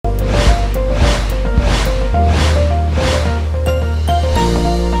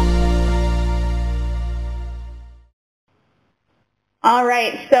All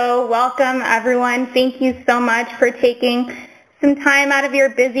right, so welcome everyone. Thank you so much for taking some time out of your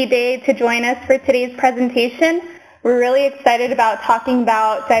busy day to join us for today's presentation. We're really excited about talking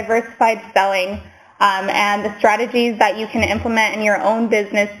about diversified selling and the strategies that you can implement in your own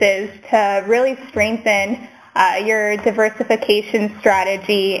businesses to really strengthen your diversification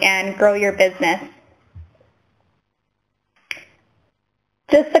strategy and grow your business.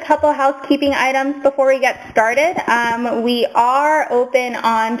 Just a couple housekeeping items before we get started. We are open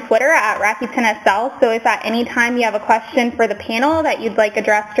on Twitter at RakutenSL, so if at any time you have a question for the panel that you'd like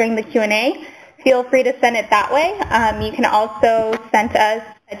addressed during the Q&A, feel free to send it that way. You can also send us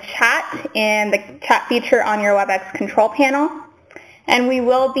a chat in the chat feature on your WebEx control panel. And we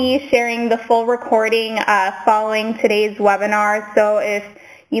will be sharing the full recording following today's webinar, so if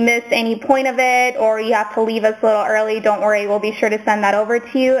you miss any point of it or you have to leave us a little early, don't worry, we'll be sure to send that over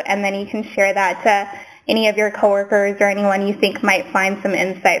to you, and then you can share that to any of your coworkers or anyone you think might find some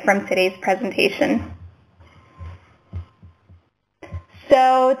insight from today's presentation.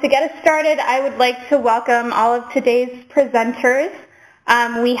 So to get us started, I would like to welcome all of today's presenters.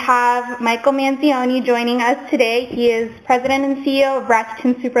 We have Michael Manzioni joining us today. He is President and CEO of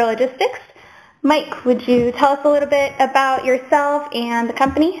Rakuten Super Logistics. Mike, would you tell us a little bit about yourself and the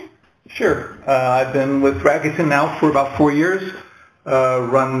company? Sure. I've been with Rakuten now for about 4 years,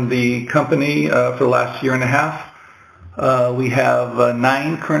 run the company for the last year and a half. We have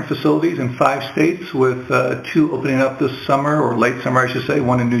 9 current facilities in 5 states, with 2 opening up this summer, or late summer I should say,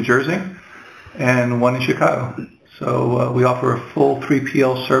 1 in New Jersey and 1 in Chicago. So we offer a full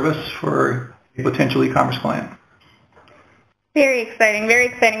 3PL service for a potential e-commerce client. Very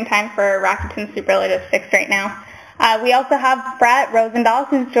exciting time for Rakuten Super Logistics right now. We also have Brett Rosendahl,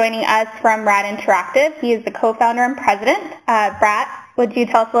 who's joining us from Rad Interactive. He is the co-founder and president. Brett, would you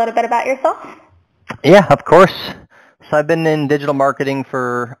tell us a little bit about yourself? Yeah, of course. So I've been in digital marketing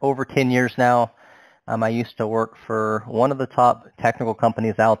for over 10 years now. I used to work for one of the top technical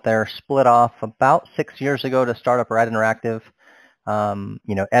companies out there, split off about 6 years ago to start up Rad Interactive.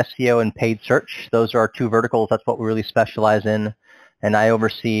 SEO and paid search, those are our 2 verticals. That's what we really specialize in. And I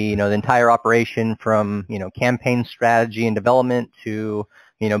oversee, the entire operation from, campaign strategy and development to,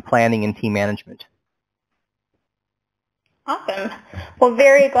 planning and team management. Awesome. Well,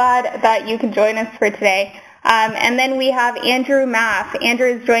 very glad that you could join us for today. And then we have Andrew Maff. Andrew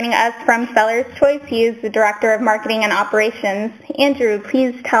is joining us from Seller's Choice. He is the Director of Marketing and Operations. Andrew,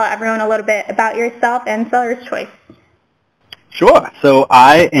 please tell everyone a little bit about yourself and Seller's Choice. Sure. So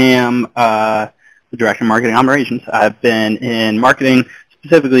I am the Director of Marketing Operations. I've been in marketing,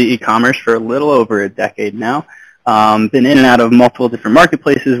 specifically e-commerce, for a little over a decade now. Been in and out of multiple different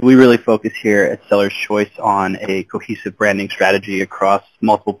marketplaces. We really focus here at Seller's Choice on a cohesive branding strategy across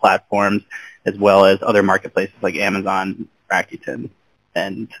multiple platforms, as well as other marketplaces like Amazon, Rakuten,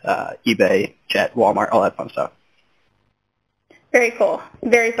 and eBay, Jet, Walmart, all that fun stuff. Very cool.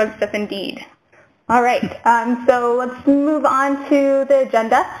 Very fun stuff indeed. All right, so let's move on to the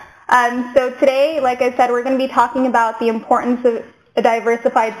agenda. So today, like I said, we're going to be talking about the importance of a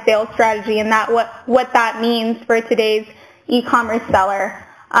diversified sales strategy and what that means for today's e-commerce seller.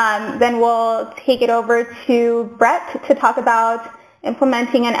 Then we'll take it over to Brett to talk about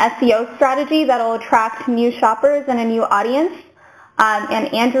implementing an SEO strategy that will attract new shoppers and a new audience.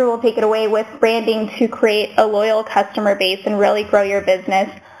 And Andrew will take it away with branding to create a loyal customer base and really grow your business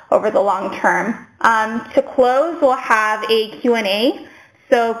over the long term. To close, we'll have a Q&A,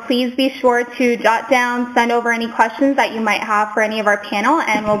 so please be sure to jot down, send over any questions that you might have for any of our panel,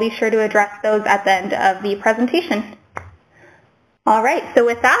 and we'll be sure to address those at the end of the presentation. All right, so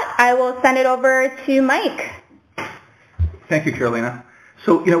with that, I will send it over to Mike. Thank you, Carolina.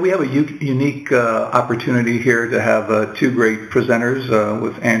 So, we have a unique opportunity here to have 2 great presenters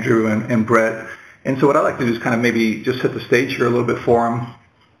with Andrew and Brett. And so what I'd like to do is kind of maybe just set the stage here a little bit for them.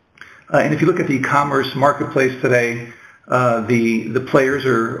 And if you look at the e-commerce marketplace today, the players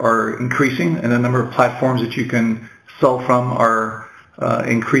are increasing, and the number of platforms that you can sell from are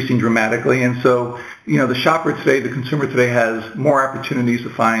increasing dramatically. And so, the shopper today, the consumer today, has more opportunities to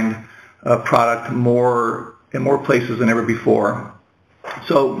find a product in more places than ever before.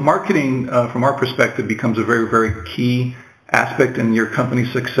 So marketing, from our perspective, becomes a very, very key aspect in your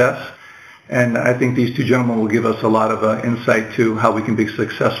company's success. And I think these 2 gentlemen will give us a lot of insight to how we can be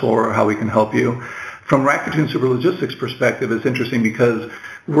successful or how we can help you. From Rakuten Super Logistics perspective, it's interesting because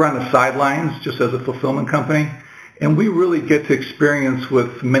we're on the sidelines just as a fulfillment company, and we really get to experience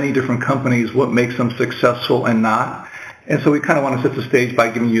with many different companies what makes them successful and not. And so we kind of want to set the stage by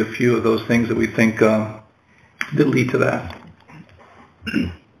giving you a few of those things that we think that lead to that.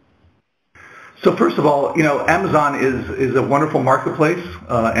 So first of all, Amazon is a wonderful marketplace,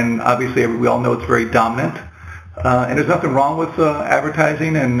 and obviously we all know it's very dominant. And there's nothing wrong with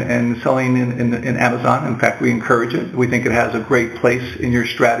advertising and selling in Amazon. In fact, we encourage it. We think it has a great place in your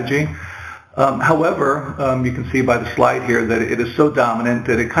strategy. However, you can see by the slide here that it is so dominant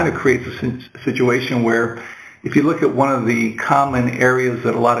that it kind of creates a situation where if you look at one of the common areas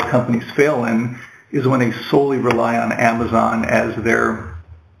that a lot of companies fail in is when they solely rely on Amazon as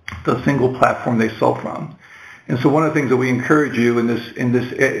the single platform they sell from. And so one of the things that we encourage you in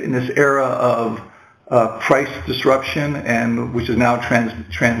this era of price disruption, and which is now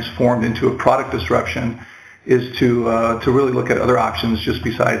transformed into a product disruption, is to really look at other options just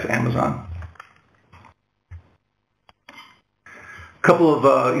besides Amazon. A couple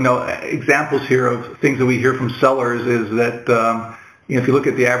of examples here of things that we hear from sellers is that if you look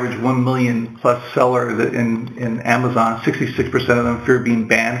at the average 1 million plus seller that in Amazon, 66% of them fear being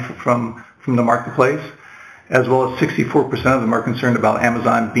banned from the marketplace, as well as 64% of them are concerned about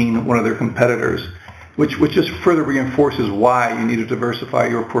Amazon being one of their competitors, which just further reinforces why you need to diversify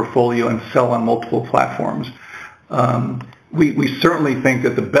your portfolio and sell on multiple platforms. We certainly think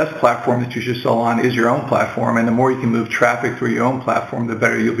that the best platform that you should sell on is your own platform, and the more you can move traffic through your own platform, the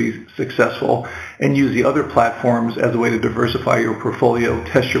better you'll be successful, and use the other platforms as a way to diversify your portfolio,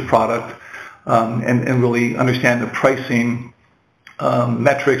 test your product, and really understand the pricing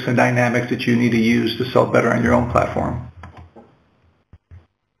metrics and dynamics that you need to use to sell better on your own platform.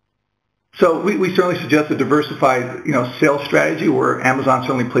 So we certainly suggest a diversified, sales strategy where Amazon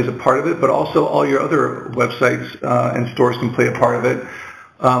certainly plays a part of it, but also all your other websites and stores can play a part of it.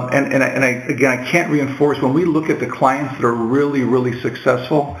 I can't reinforce, when we look at the clients that are really, really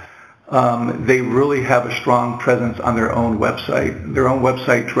successful, they really have a strong presence on their own website. Their own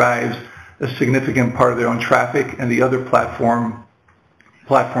website drives a significant part of their own traffic, and the other platforms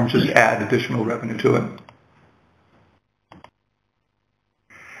just add additional revenue to it.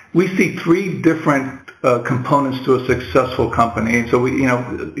 We see three different components to a successful company, and so we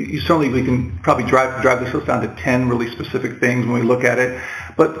can probably drive this list down to 10 really specific things when we look at it.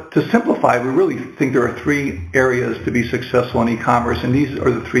 But to simplify, we really think there are three areas to be successful in e-commerce, and these are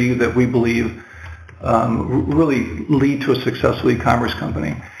the three that we believe really lead to a successful e-commerce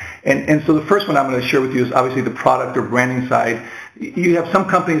company. And so the first one I'm going to share with you is obviously the product or branding side. You have some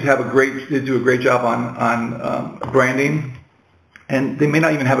companies they do a great job on branding. And they may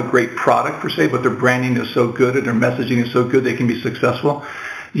not even have a great product per se, but their branding is so good and their messaging is so good they can be successful.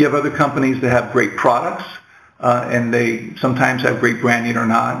 You have other companies that have great products, and they sometimes have great branding or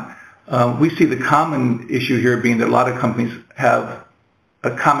not. We see the common issue here being that a lot of companies have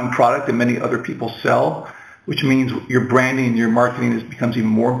a common product that many other people sell, which means your branding and your marketing becomes even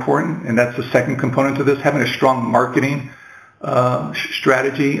more important. And that's the second component to this, having a strong marketing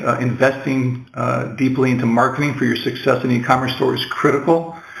strategy. Investing deeply into marketing for your success in e-commerce store is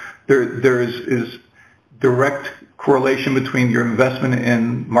critical. There is direct correlation between your investment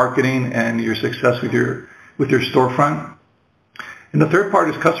in marketing and your success with your storefront. And the third part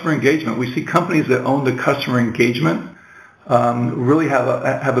is customer engagement. We see companies that own the customer engagement really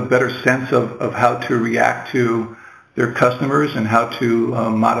have a better sense of how to react to their customers and how to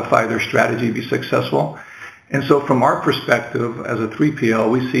modify their strategy to be successful. And so from our perspective as a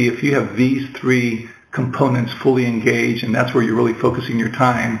 3PL, we see if you have these three components fully engaged, and that's where you're really focusing your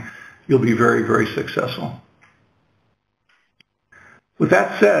time, you'll be very, very successful. With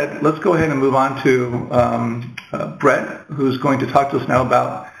that said, let's go ahead and move on to Brett, who's going to talk to us now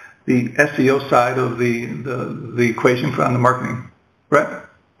about the SEO side of the equation on the marketing. Brett?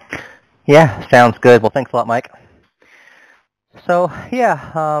 Yeah, sounds good. Well, thanks a lot, Mike. So,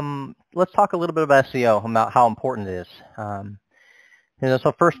 let's talk a little bit about SEO, about how important it is.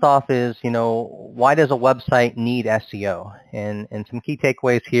 So first off is, why does a website need SEO? And some key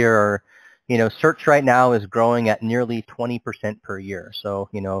takeaways here are, search right now is growing at nearly 20% per year. So,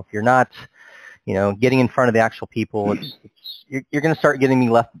 if you're not, getting in front of the actual people, you're going to start getting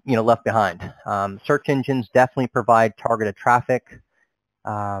left behind. Search engines definitely provide targeted traffic.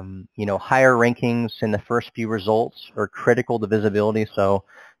 Higher rankings in the first few results are critical to visibility. So,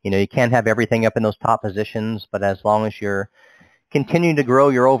 you can't have everything up in those top positions, but as long as you're continuing to grow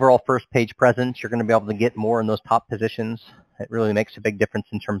your overall first page presence, you're going to be able to get more in those top positions. It really makes a big difference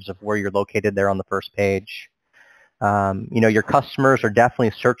in terms of where you're located there on the first page. Your customers are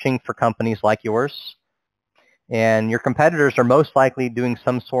definitely searching for companies like yours, and your competitors are most likely doing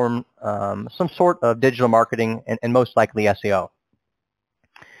some sort of digital marketing and most likely SEO.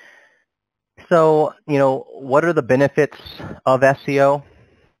 So, what are the benefits of SEO?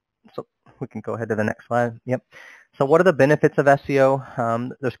 So we can go ahead to the next slide. Yep. So what are the benefits of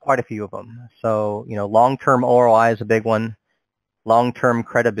SEO? There's quite a few of them. So, long-term ROI is a big one. Long-term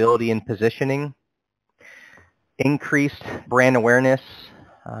credibility and positioning. Increased brand awareness.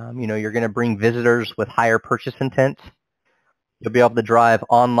 You're going to bring visitors with higher purchase intent. You'll be able to drive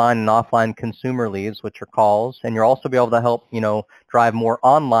online and offline consumer leads, which are calls, and you'll also be able to help, drive more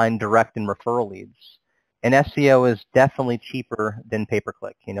online direct and referral leads. And SEO is definitely cheaper than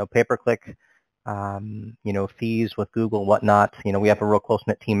pay-per-click. Pay-per-click, fees with Google and whatnot. We have a real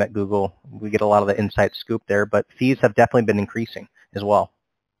close-knit team at Google. We get a lot of the inside scoop there, but fees have definitely been increasing as well.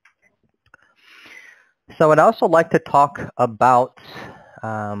 So I'd also like to talk about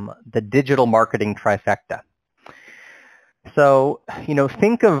the digital marketing trifecta. So,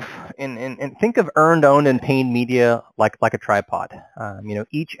 think of earned, owned, and paid media like a tripod.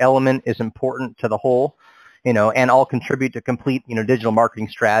 Each element is important to the whole, and all contribute to complete, digital marketing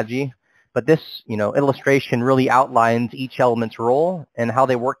strategy. But this, illustration really outlines each element's role and how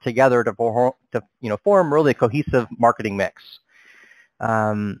they work together to form really a cohesive marketing mix.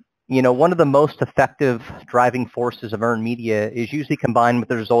 One of the most effective driving forces of earned media is usually combined with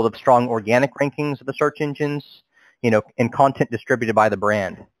the result of strong organic rankings of the search engines, and content distributed by the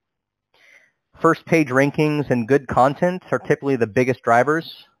brand. First page rankings and good content are typically the biggest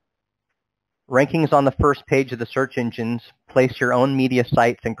drivers. Rankings on the first page of the search engines place your own media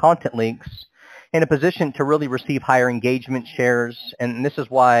sites and content links in a position to really receive higher engagement shares, and this is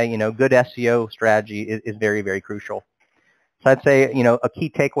why, good SEO strategy is very, very crucial. So I'd say, a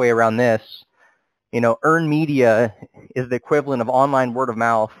key takeaway around this, earned media is the equivalent of online word of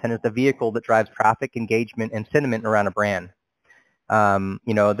mouth and is the vehicle that drives traffic, engagement, and sentiment around a brand.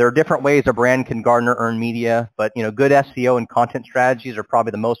 There are different ways a brand can garner earned media, but, good SEO and content strategies are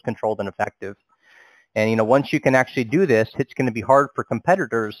probably the most controlled and effective. And, once you can actually do this, it's going to be hard for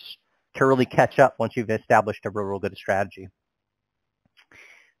competitors to really catch up once you've established a real good strategy.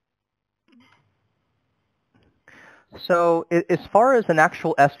 So as far as an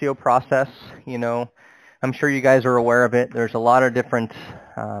actual SEO process, I'm sure you guys are aware of it. There's a lot of different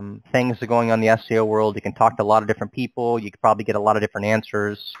things going on in the SEO world. You can talk to a lot of different people. You could probably get a lot of different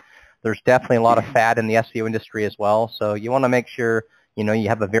answers. There's definitely a lot of fad in the SEO industry as well. So you want to make sure, you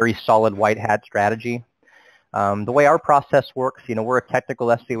have a very solid white hat strategy. The way our process works, we're a technical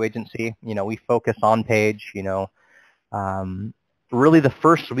SEO agency. We focus on page, really the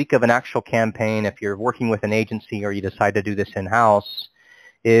first week of an actual campaign, if you're working with an agency or you decide to do this in-house,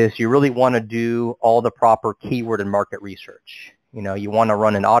 is you really want to do all the proper keyword and market research. You want to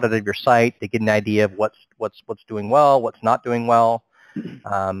run an audit of your site to get an idea of what's doing well, what's not doing well.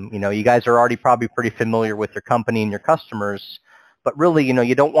 You guys are already probably pretty familiar with your company and your customers, but really,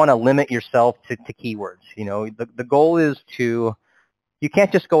 you don't want to limit yourself to keywords. The goal is to, you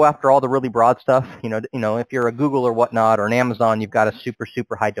can't just go after all the really broad stuff. If you're a Google or whatnot or an Amazon, you've got a super,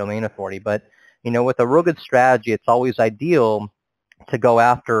 super high domain authority. But, with a real good strategy, it's always ideal to go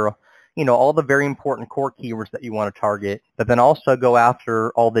after, all the very important core keywords that you want to target, but then also go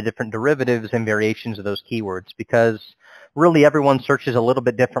after all the different derivatives and variations of those keywords, because really everyone searches a little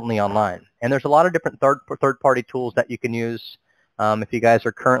bit differently online. And there's a lot of different third-party tools that you can use. If you guys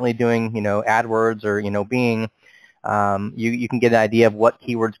are currently doing, AdWords or, Bing, you can get an idea of what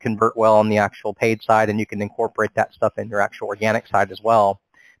keywords convert well on the actual paid side, and you can incorporate that stuff in your actual organic side as well.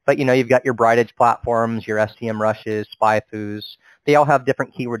 But, you've got your Bright Edge platforms, your SEM Rushes, SpyFoos. They all have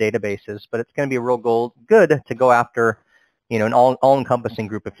different keyword databases, but it's going to be a real good to go after, an all-encompassing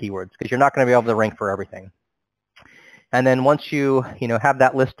group of keywords, because you're not going to be able to rank for everything. And then once you, have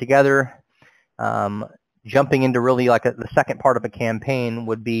that list together, jumping into really like the second part of a campaign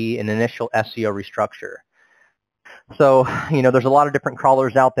would be an initial SEO restructure. So, there's a lot of different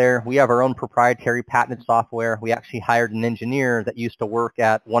crawlers out there. We have our own proprietary patented software. We actually hired an engineer that used to work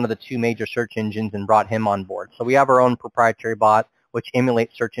at one of the two major search engines and brought him on board. So we have our own proprietary bot, which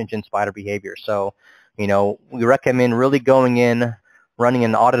emulates search engine spider behavior. So, we recommend really going in, running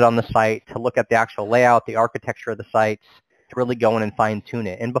an audit on the site to look at the actual layout, the architecture of the sites, to really go in and fine tune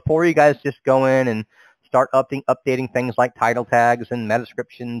it. And before you guys just go in and start updating things like title tags and meta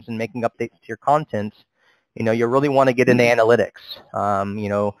descriptions and making updates to your content, you really want to get into analytics,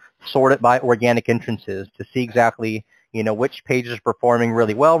 sort it by organic entrances to see exactly, which pages are performing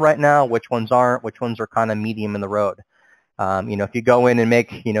really well right now, which ones aren't, which ones are kind of medium in the road. If you go in and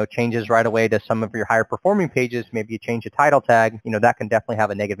make, changes right away to some of your higher performing pages, maybe you change a title tag, that can definitely have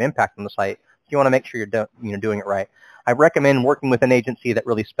a negative impact on the site. So you want to make sure you're doing it right. I recommend working with an agency that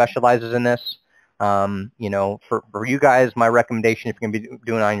really specializes in this. For you guys, my recommendation, if you're going to be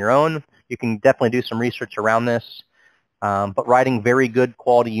doing it on your own, you can definitely do some research around this. But writing very good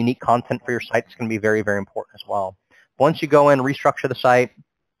quality, unique content for your site is going to be very, very important as well. Once you go in, restructure the site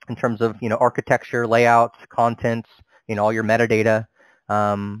in terms of, architecture, layouts, content, all your metadata.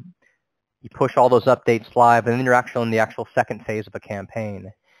 You push all those updates live, and then you're actually in the actual second phase of a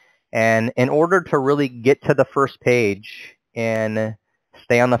campaign. And in order to really get to the first page and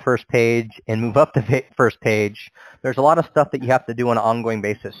stay on the first page and move up the first page, there's a lot of stuff that you have to do on an ongoing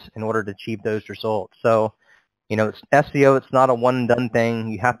basis in order to achieve those results. So, it's SEO, it's not a one and done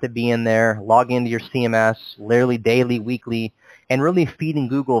thing. You have to be in there, log into your CMS, literally daily, weekly, and really feeding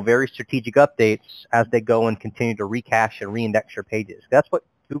Google very strategic updates as they go and continue to recache and reindex your pages. That's what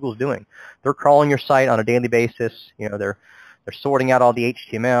Google's doing. They're crawling your site on a daily basis. They're sorting out all the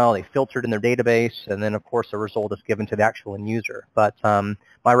HTML, they filtered in their database, and then of course the result is given to the actual end user. But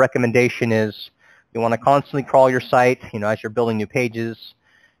my recommendation is you want to constantly crawl your site, as you're building new pages.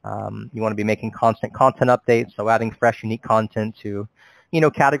 You want to be making constant content updates, so adding fresh, unique content to,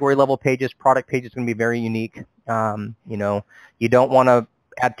 category level pages. Product pages can be very unique. You don't want to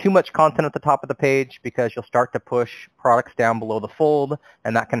add too much content at the top of the page because you'll start to push products down below the fold,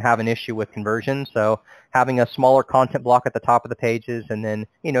 and that can have an issue with conversion. So having a smaller content block at the top of the pages and then,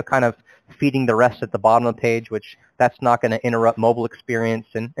 kind of feeding the rest at the bottom of the page, which that's not going to interrupt mobile experience.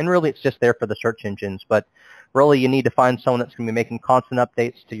 And really it's just there for the search engines. But really you need to find someone that's going to be making constant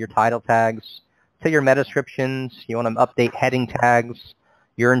updates to your title tags, to your meta descriptions. You want to update heading tags.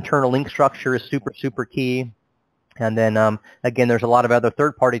 Your internal link structure is super, super key. And then, again, there's a lot of other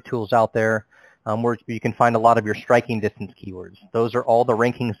third-party tools out there where you can find a lot of your striking distance keywords. Those are all the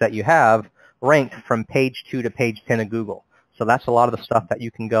rankings that you have ranked from page 2 to page 10 of Google. So that's a lot of the stuff that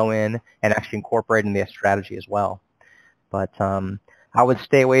you can go in and actually incorporate in the strategy as well. But I would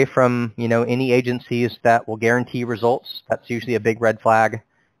stay away from, any agencies that will guarantee results. That's usually a big red flag.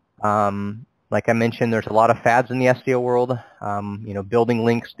 Like I mentioned, there's a lot of fads in the SEO world, building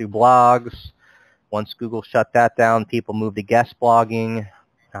links through blogs. Once Google shut that down, people moved to guest blogging.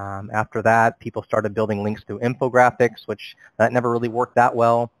 After that, people started building links through infographics, which that never really worked that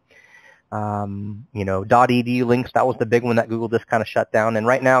well. .edu links, that was the big one that Google just kind of shut down. And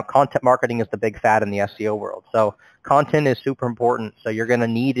right now, content marketing is the big fad in the SEO world. So content is super important. So you're going to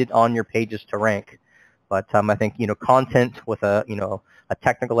need it on your pages to rank. But I think, content with a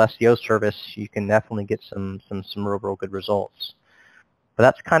technical SEO service, you can definitely get some real good results. But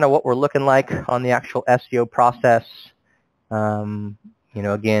that's kind of what we're looking like on the actual SEO process. Again,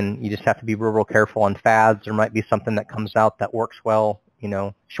 you just have to be real careful on fads. There might be something that comes out that works well,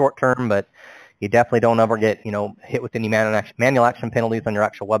 short term, but you definitely don't ever get, hit with any manual action penalties on your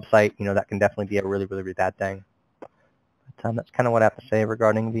actual website. That can definitely be a really, really, really bad thing. But that's kind of what I have to say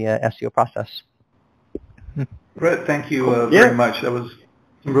regarding the SEO process. Brett, thank you very much. That was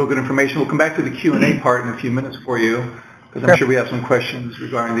some real good information. We'll come back to the Q&A part in a few minutes for you, because I'm sure we have some questions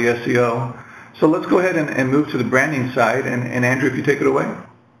regarding the SEO. So let's go ahead and move to the branding side. And Andrew, if you take it away.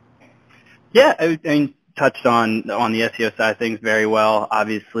 Yeah, I mean, touched on the SEO side of things very well.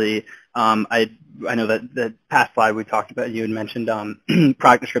 Obviously, I know that the past slide we talked about, you had mentioned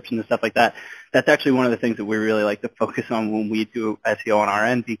product descriptions and stuff like that. That's actually one of the things that we really like to focus on when we do SEO on our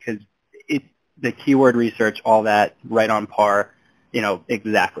end, because the keyword research, all that, right on par,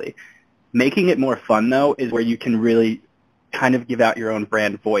 exactly. Making it more fun, though, is where you can really kind of give out your own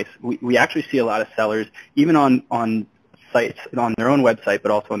brand voice. We actually see a lot of sellers, even on sites, on their own website,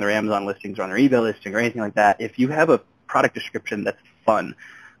 but also on their Amazon listings or on their eBay listing or anything like that. If you have a product description that's fun,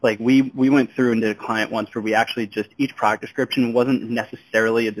 like we went through and did a client once where we actually just, each product description wasn't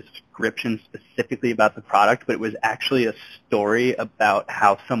necessarily a description specifically about the product, but it was actually a story about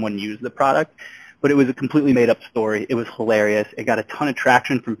how someone used the product. But it was a completely made-up story. It was hilarious. It got a ton of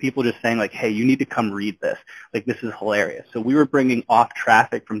traction from people just saying, like, hey, you need to come read this. Like, this is hilarious. So we were bringing off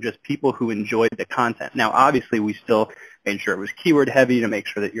traffic from just people who enjoyed the content. Now, obviously, we still made sure it was keyword-heavy to make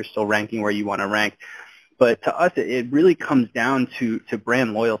sure that you're still ranking where you want to rank. But to us, it really comes down to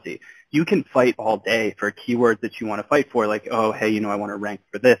brand loyalty. You can fight all day for keywords that you want to fight for, like, oh, hey, I want to rank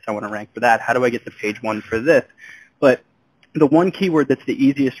for this. I want to rank for that. How do I get to page 1 for this? But the one keyword that's the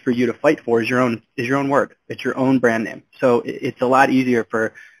easiest for you to fight for is your own word. It's your own brand name. So it's a lot easier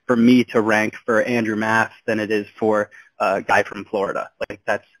for me to rank for Andrew Math than it is for a guy from Florida. Like,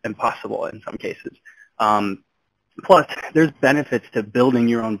 that's impossible in some cases. Plus, there's benefits to building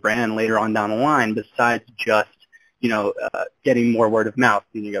your own brand later on down the line besides just, getting more word of mouth.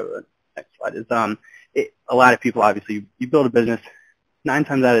 And you go to the next slide. Is a lot of people, obviously, you build a business, 9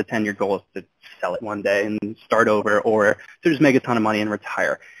 times out of 10, your goal is to sell it one day and start over, or to just make a ton of money and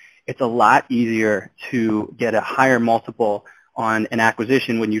retire. It's a lot easier to get a higher multiple on an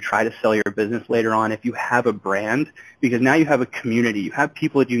acquisition when you try to sell your business later on if you have a brand, because now you have a community. You have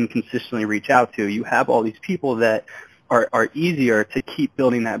people that you can consistently reach out to. You have all these people that are easier to keep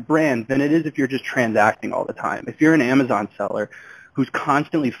building that brand than it is if you're just transacting all the time. If you're an Amazon seller who's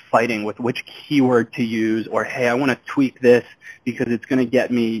constantly fighting with which keyword to use, or, hey, I want to tweak this because it's going to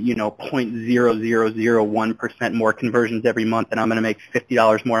get me, 0.0001% more conversions every month and I'm going to make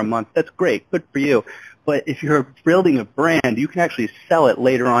 $50 more a month, that's great. Good for you. But if you're building a brand, you can actually sell it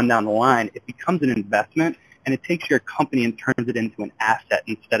later on down the line. It becomes an investment, and it takes your company and turns it into an asset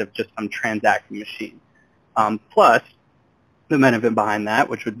instead of just some transacting machine. Plus, the benefit behind that,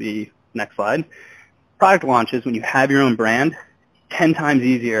 which would be next slide, product launches, when you have your own brand, 10 times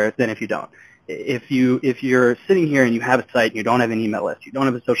easier than if you don't. If you're sitting here and you have a site and you don't have an email list, you don't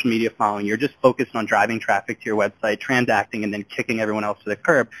have a social media following, you're just focused on driving traffic to your website, transacting, and then kicking everyone else to the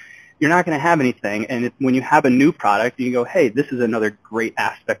curb, you're not going to have anything. And when you have a new product, you go, hey, this is another great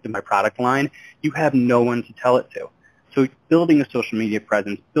aspect of my product line, you have no one to tell it to. So building a social media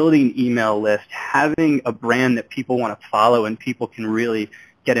presence, building an email list, having a brand that people want to follow and people can really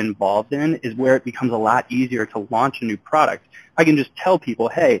get involved in is where it becomes a lot easier to launch a new product. I can just tell people,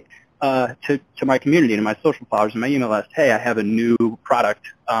 hey, to my community, to my social followers, and my email list, hey, I have a new product.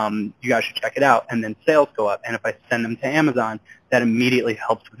 You guys should check it out. And then sales go up. And if I send them to Amazon, that immediately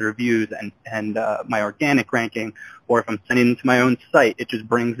helps with reviews and my organic ranking. Or if I'm sending them to my own site, it just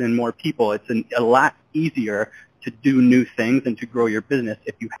brings in more people. It's a lot easier to do new things and to grow your business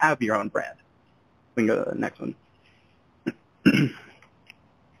if you have your own brand. We can go to the next one.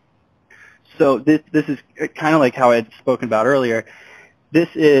 So this is kind of like how I had spoken about earlier. This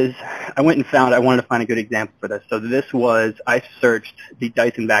is, I wanted to find a good example for this. So this was, I searched the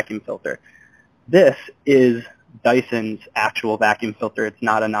Dyson vacuum filter. This is Dyson's actual vacuum filter. It's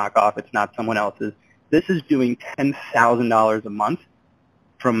not a knockoff. It's not someone else's. This is doing $10,000 a month.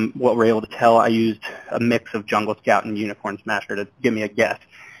 From what we're able to tell, I used a mix of Jungle Scout and Unicorn Smasher to give me a guess.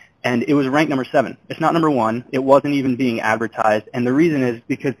 And it was ranked number 7. It's not number 1. It wasn't even being advertised. And the reason is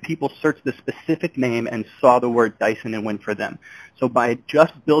because people searched the specific name and saw the word Dyson and went for them. So by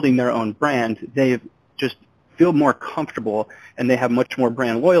just building their own brand, they just feel more comfortable and they have much more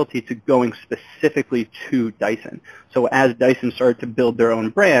brand loyalty to going specifically to Dyson. So as Dyson started to build their own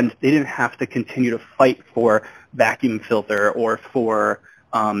brand, they didn't have to continue to fight for vacuum filter or for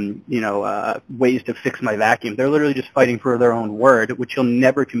ways to fix my vacuum. They're literally just fighting for their own word, which you'll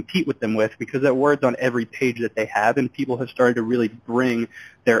never compete with them with because that word's on every page that they have, and people have started to really bring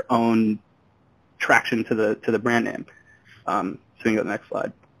their own traction to the brand name. So we can go to the next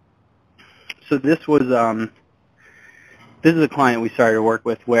slide. So this was this is a client we started to work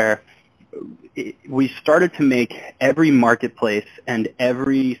with where we started to make every marketplace and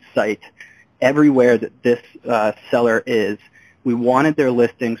every site, everywhere that this seller is, we wanted their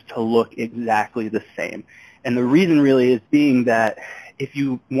listings to look exactly the same. And the reason really is being that if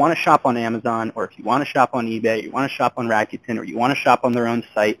you want to shop on Amazon or if you want to shop on eBay, you want to shop on Rakuten, or you want to shop on their own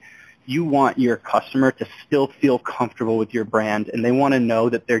site, you want your customer to still feel comfortable with your brand, and they want to know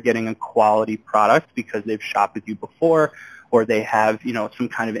that they're getting a quality product because they've shopped with you before or they have some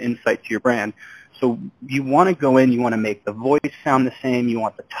kind of insight to your brand. So you want to go in, you want to make the voice sound the same, you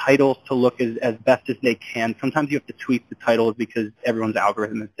want the titles to look as best as they can. Sometimes you have to tweak the titles because everyone's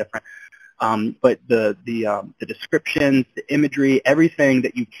algorithm is different. But the descriptions, the imagery, everything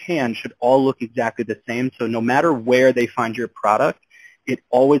that you can should all look exactly the same. So no matter where they find your product, it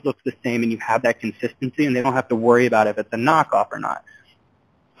always looks the same and you have that consistency and they don't have to worry about if it's a knockoff or not.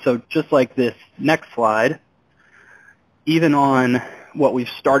 So just like this next slide, even on what we've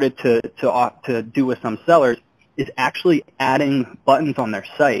started to do with some sellers is actually adding buttons on their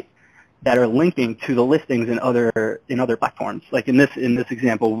site that are linking to the listings in other platforms. Like in this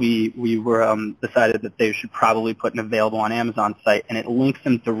example, we were decided that they should probably put an available on Amazon site, and it links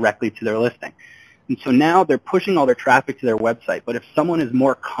them directly to their listing. And so now they're pushing all their traffic to their website. But if someone is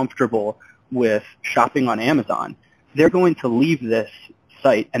more comfortable with shopping on Amazon, they're going to leave this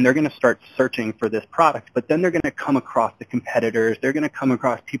site and they're going to start searching for this product, but then they're going to come across the competitors, they're going to come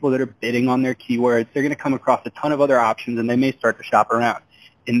across people that are bidding on their keywords, they're going to come across a ton of other options, and they may start to shop around.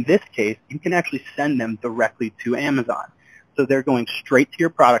 In this case, you can actually send them directly to Amazon. So they're going straight to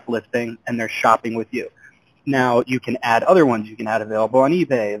your product listing and they're shopping with you. Now you can add other ones. You can add available on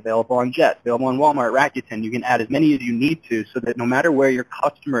eBay, available on Jet, available on Walmart, Rakuten. You can add as many as you need to so that no matter where your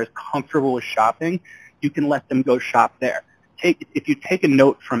customer is comfortable with shopping, you can let them go shop there. If you take a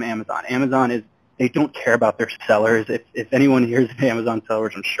note from Amazon, they don't care about their sellers. If anyone here is an Amazon seller,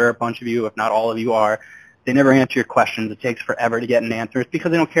 which I'm sure a bunch of you, if not all of you are, They never answer your questions. It takes forever to get an answer. It's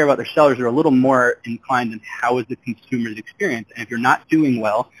because they don't care about their sellers. They're a little more inclined in how is the consumer's experience. And if you're not doing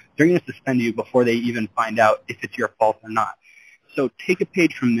well, they're going to suspend you before they even find out if it's your fault or not. So take a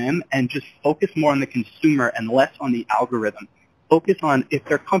page from them and just focus more on the consumer and less on the algorithm. Focus on if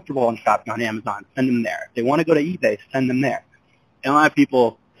they're comfortable in shopping on Amazon, send them there. If they want to go to eBay, send them there. And a lot of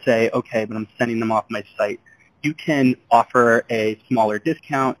people say, okay, but I'm sending them off my site. You can offer a smaller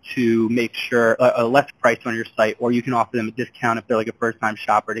discount to make sure a less price on your site, or you can offer them a discount if they're like a first-time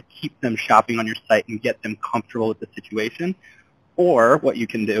shopper to keep them shopping on your site and get them comfortable with the situation. Or what you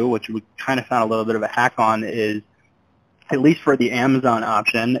can do, which we kind of found a little bit of a hack on, is at least for the Amazon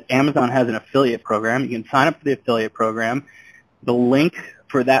option, Amazon has an affiliate program. You can sign up for the affiliate program. The link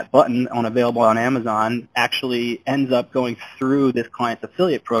for that button available on Amazon actually ends up going through this client's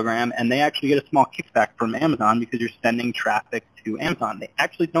affiliate program, and they actually get a small kickback from Amazon because you're sending traffic to Amazon. They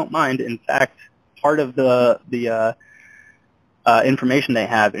actually don't mind. In fact, part of the information they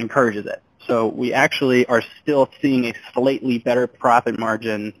have encourages it. So we actually are still seeing a slightly better profit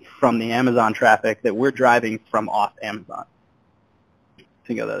margin from the Amazon traffic that we're driving from off Amazon.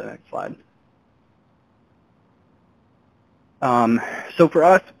 Can you go to the next slide? So for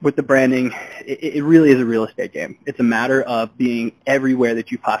us, with the branding, it really is a real estate game. It's a matter of being everywhere that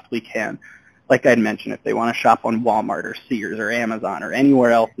you possibly can. Like I'd mentioned, if they want to shop on Walmart or Sears or Amazon or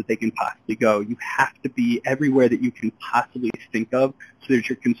anywhere else that they can possibly go, you have to be everywhere that you can possibly think of so that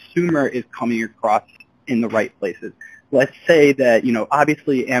your consumer is coming across in the right places. Let's say that,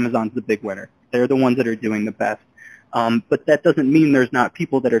 obviously Amazon's the big winner. They're the ones that are doing the best. But that doesn't mean there's not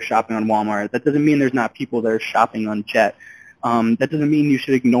people that are shopping on Walmart. That doesn't mean there's not people that are shopping on Jet. That doesn't mean you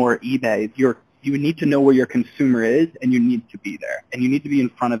should ignore eBay. You need to know where your consumer is, and you need to be there. And you need to be in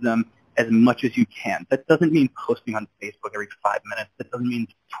front of them as much as you can. That doesn't mean posting on Facebook every 5 minutes. That doesn't mean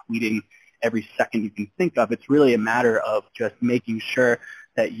tweeting every second you can think of. It's really a matter of just making sure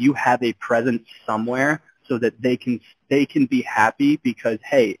that you have a presence somewhere so that they can be happy because,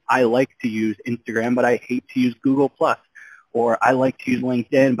 hey, I like to use Instagram, but I hate to use Google+. Or I like to use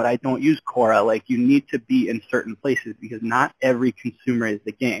LinkedIn, but I don't use Quora. Like, you need to be in certain places because not every consumer is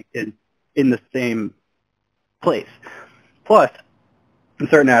in the same place. Plus, in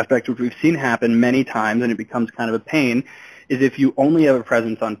certain aspects, which we've seen happen many times, and it becomes kind of a pain, is if you only have a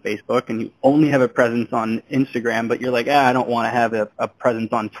presence on Facebook and you only have a presence on Instagram, but you're like, I don't want to have a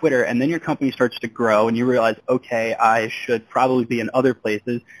presence on Twitter, and then your company starts to grow and you realize, okay, I should probably be in other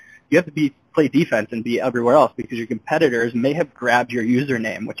places. You have to play defense and be everywhere else because your competitors may have grabbed your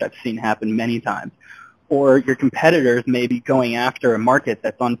username, which I've seen happen many times. Or your competitors may be going after a market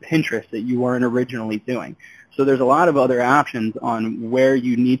that's on Pinterest that you weren't originally doing. So there's a lot of other options on where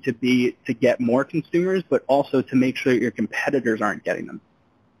you need to be to get more consumers, but also to make sure that your competitors aren't getting them.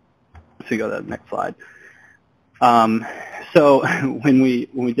 So go to the next slide. So when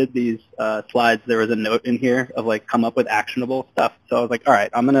we did these slides, there was a note in here of like come up with actionable stuff. So I was like, all right,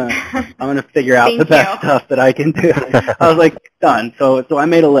 I'm gonna figure out the best stuff that I can do. I was like, done. So I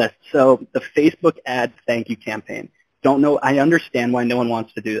made a list. So the Facebook ad thank you campaign. I understand why no one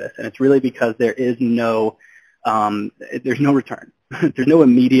wants to do this, and it's really because there is no there's no return. There's no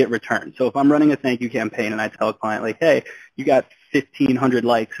immediate return. So if I'm running a thank you campaign and I tell a client like, hey, you got 1,500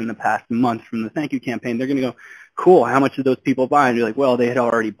 likes in the past month from the thank you campaign, they're going to go, cool, how much did those people buy? And you're like, well, they had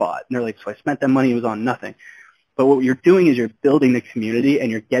already bought. And they're like, so I spent that money, it was on nothing. But what you're doing is you're building the community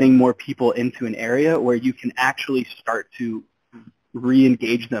and you're getting more people into an area where you can actually start to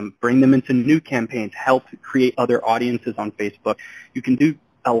re-engage them, bring them into new campaigns, help create other audiences on Facebook. You can do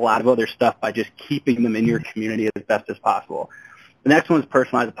a lot of other stuff by just keeping them in your community as best as possible. The next one is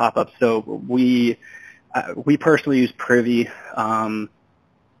personalized pop-ups. So we personally use Privy.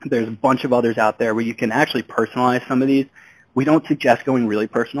 There's a bunch of others out there where you can actually personalize some of these. We don't suggest going really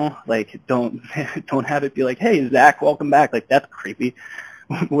personal. Like, don't have it be like, hey, Zach, welcome back. Like, that's creepy.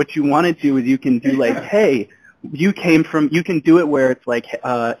 What you want to do is you can do like, hey, you can do it where it's like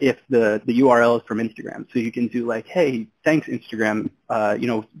if the URL is from Instagram. So you can do like, hey, thanks Instagram.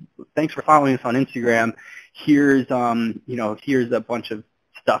 Thanks for following us on Instagram. Here's here's a bunch of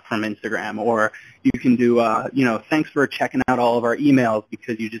stuff from Instagram. Or you can do thanks for checking out all of our emails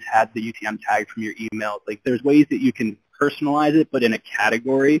because you just had the UTM tag from your emails. Like, there's ways that you can personalize it, but in a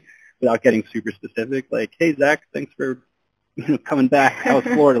category without getting super specific. Like, hey Zach, thanks for coming back. How's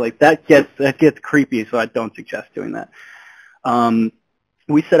Florida? Like, that gets creepy, so I don't suggest doing that.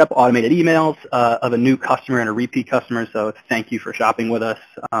 We set up automated emails of a new customer and a repeat customer. So it's thank you for shopping with us,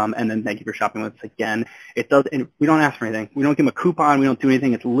 and then thank you for shopping with us again. And we don't ask for anything. We don't give them a coupon. We don't do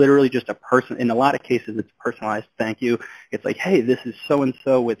anything. It's literally just a person. In a lot of cases, it's personalized thank you. It's like, hey, this is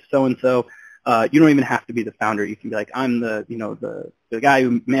so-and-so with so-and-so. You don't even have to be the founder. You can be like, I'm the, the guy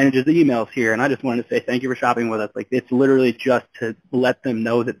who manages the emails here, and I just wanted to say thank you for shopping with us. Like, it's literally just to let them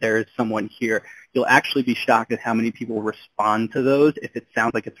know that there is someone here. You'll actually be shocked at how many people respond to those if it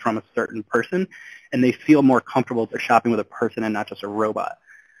sounds like it's from a certain person, and they feel more comfortable if they're shopping with a person and not just a robot.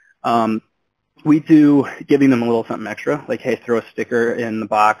 We do giving them a little something extra, like, hey, throw a sticker in the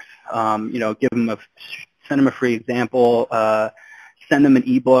box, give them send them a free example, send them an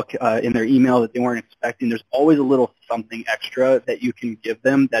ebook in their email that they weren't expecting. There's always a little something extra that you can give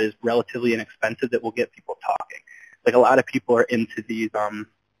them that is relatively inexpensive that will get people talking. Like, a lot of people are into these, I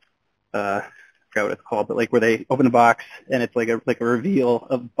forgot what it's called, but like where they open the box and it's like a reveal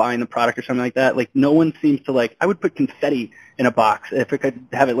of buying the product or something like that. Like, no one seems to like, I would put confetti in a box if I could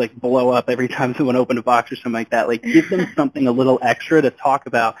have it like blow up every time someone opened a box or something like that. Like, give them something a little extra to talk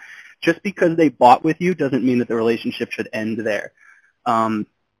about. Just because they bought with you doesn't mean that the relationship should end there.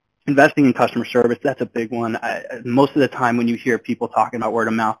 Investing in customer service, that's a big one. Most of the time when you hear people talking about word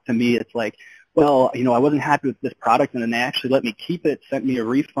of mouth, to me it's like, well, I wasn't happy with this product, and then they actually let me keep it, sent me a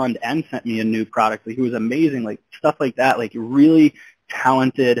refund, and sent me a new product. Like, it was amazing, like stuff like that. Like, really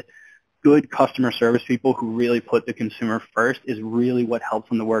talented, good customer service people who really put the consumer first is really what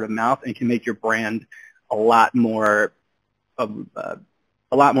helps on the word of mouth and can make your brand a lot more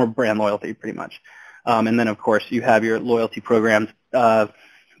brand loyalty, pretty much. And then, of course, you have your loyalty programs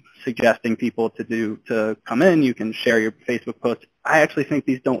suggesting people to come in. You can share your Facebook posts. I actually think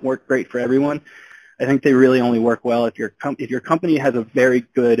these don't work great for everyone. I think they really only work well if your company has a very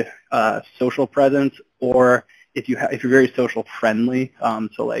good social presence, or if you're very social friendly.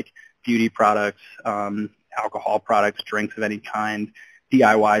 So like beauty products, alcohol products, drinks of any kind,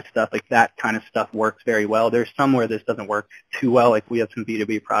 DIY stuff, like that kind of stuff works very well. There's some where this doesn't work too well. Like, we have some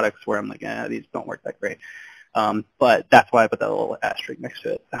B2B products where I'm like, these don't work that great. But that's why I put that little asterisk next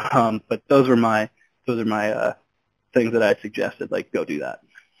to it. But those are my things that I suggested. Like, go do that.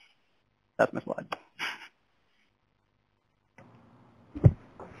 That's my slide.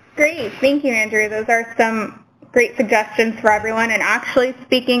 Great. Thank you, Andrew. Those are some great suggestions for everyone. And actually,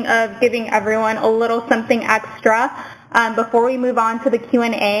 speaking of giving everyone a little something extra, before we move on to the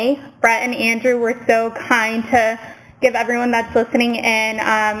Q&A, Brett and Andrew were so kind to give everyone that's listening in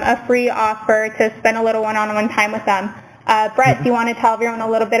a free offer to spend a little one-on-one time with them. Brett, do you want to tell everyone a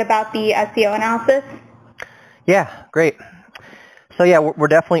little bit about the SEO analysis? Yeah, great. So yeah, we're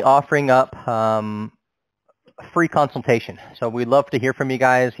definitely offering up a free consultation. So we'd love to hear from you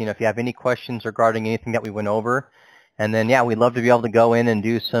guys, if you have any questions regarding anything that we went over. And then, yeah, we'd love to be able to go in and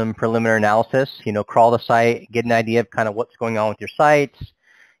do some preliminary analysis, crawl the site, get an idea of kind of what's going on with your sites,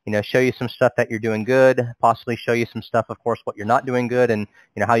 show you some stuff that you're doing good, possibly show you some stuff, of course, what you're not doing good, and,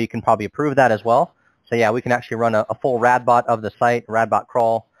 how you can probably improve that as well. So, yeah, we can actually run a full RadBot of the site, RadBot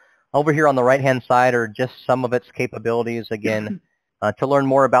crawl. Over here on the right-hand side are just some of its capabilities. Again, to learn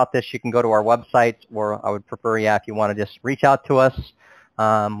more about this, you can go to our website, or I would prefer, if you want to just reach out to us.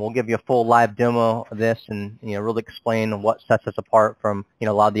 We'll give you a full live demo of this and, really explain what sets us apart from,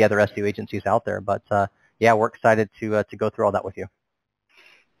 a lot of the other SEO agencies out there. But, yeah, we're excited to go through all that with you.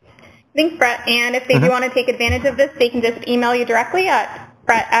 Thanks, Brett. And if they do want to take advantage of this, they can just email you directly at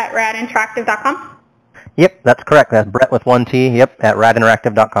brett@radinteractive.com. Yep, that's correct. That's Brett with one T, at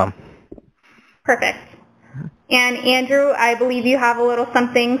radinteractive.com. Perfect. And Andrew, I believe you have a little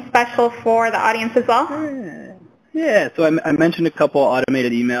something special for the audience as well. Yeah, so I mentioned a couple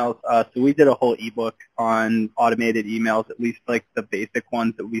automated emails. So we did a whole ebook on automated emails, at least like the basic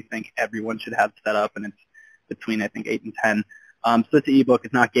ones that we think everyone should have set up, and it's between, I think, 8 and 10. So it's an ebook.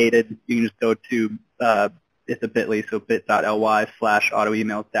 It's not gated. You can just go to, it's a bit.ly, so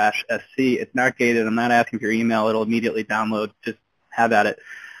bit.ly/autoemails-sc. It's not gated. I'm not asking for your email. It'll immediately download. Just have at it.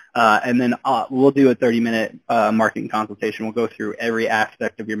 And then we'll do a 30-minute marketing consultation. We'll go through every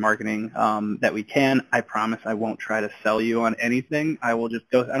aspect of your marketing that we can. I promise I won't try to sell you on anything. I will just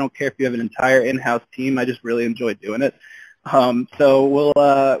go. I don't care if you have an entire in-house team. I just really enjoy doing it. So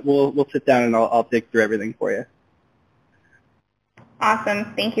we'll sit down and I'll dig through everything for you.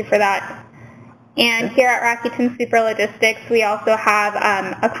 Awesome. Thank you for that. And here at Rakuten Super Logistics, we also have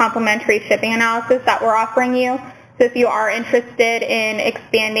a complimentary shipping analysis that we're offering you. So if you are interested in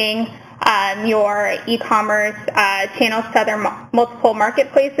expanding your e-commerce channels to other multiple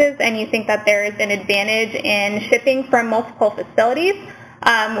marketplaces, and you think that there is an advantage in shipping from multiple facilities,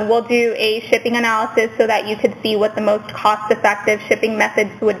 we'll do a shipping analysis so that you could see what the most cost-effective shipping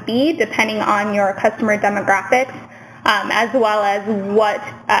methods would be depending on your customer demographics, as well as what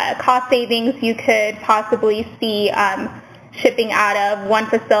cost savings you could possibly see shipping out of one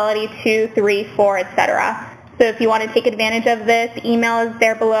facility, 2, 3, 4, etc. So if you want to take advantage of this, email is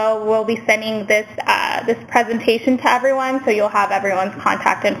there below. We'll be sending this, this presentation to everyone, so you'll have everyone's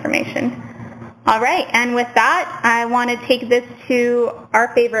contact information. All right, and with that, I want to take this to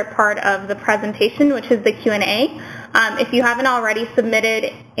our favorite part of the presentation, which is the Q&A. If you haven't already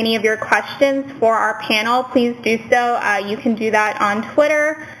submitted any of your questions for our panel, please do so. You can do that on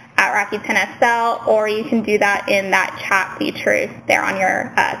Twitter at Rakuten SL, or you can do that in that chat feature there on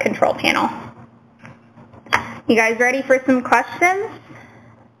your control panel. You guys ready for some questions?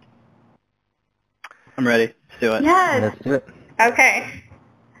 I'm ready. Let's do it. Yes. Let's do it. Okay.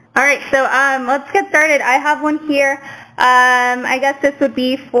 All right, so let's get started. I have one here. I guess this would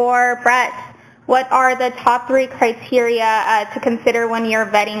be for Brett. What are the top 3 criteria to consider when you're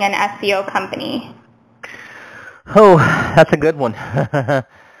vetting an SEO company? Oh, that's a good one.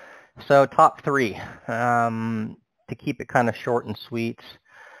 So top 3, to keep it kind of short and sweet,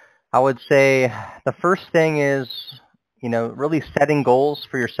 I would say the first thing is, really setting goals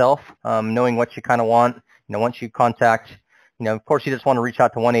for yourself, knowing what you kind of want. Once you contact, of course you just want to reach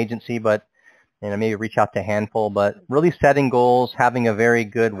out to one agency, but maybe reach out to a handful, but really setting goals, having a very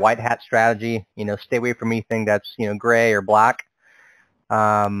good white hat strategy, stay away from anything that's, gray or black.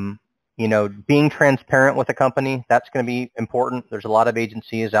 Being transparent with a company, that's going to be important. There's a lot of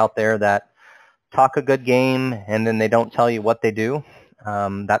agencies out there that talk a good game and then they don't tell you what they do.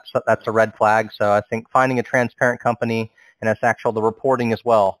 That's a red flag. So I think finding a transparent company, and that's the reporting as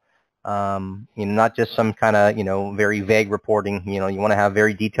well. Not just some kind of, very vague reporting. You want to have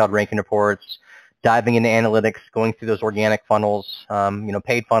very detailed ranking reports, diving into analytics, going through those organic funnels,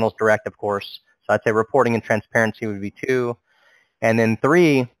 paid funnels, direct, of course. So I'd say reporting and transparency would be 2. And then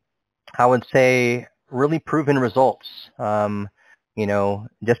 3, I would say really proven results.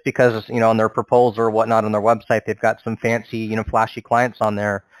 Just because, on their proposal or whatnot on their website, they've got some fancy, flashy clients on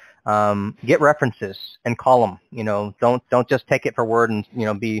there. Get references and call them. Don't just take it for word and,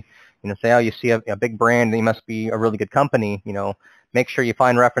 say, oh, you see a big brand, they must be a really good company. Make sure you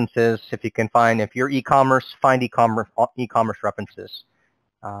find references. If you're e-commerce, find e-commerce references.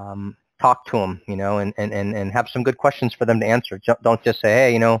 Talk to them, and have some good questions for them to answer. Don't just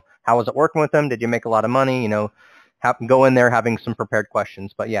say, hey, how was it working with them? Did you make a lot of money? Go in there having some prepared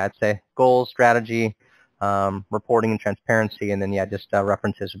questions. But yeah, I'd say goals, strategy, reporting and transparency, and then just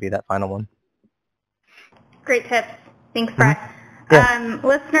references would be that final one. Great tips. Thanks, Brett. Yeah.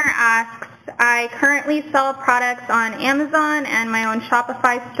 Listener asks, I currently sell products on Amazon and my own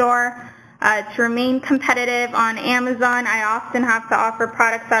Shopify store. To remain competitive on Amazon, I often have to offer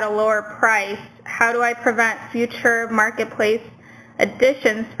products at a lower price. How do I prevent future marketplace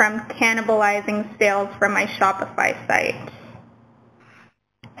additions from cannibalizing sales from my Shopify site?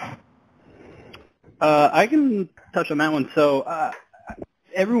 I can touch on that one. So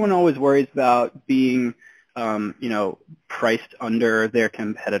everyone always worries about being, priced under their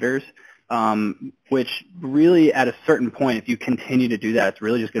competitors, which really at a certain point, if you continue to do that, it's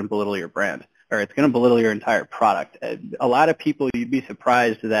really just going to belittle your brand, or it's going to belittle your entire product. A lot of people, you'd be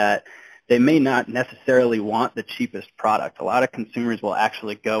surprised that they may not necessarily want the cheapest product. A lot of consumers will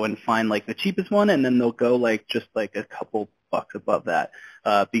actually go and find the cheapest one, and then they'll go just a couple bucks above that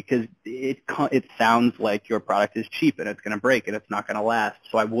because it sounds like your product is cheap and it's going to break and it's not going to last.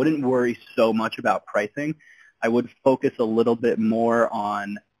 So I wouldn't worry so much about pricing. I would focus a little bit more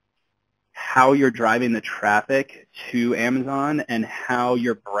on how you're driving the traffic to Amazon and how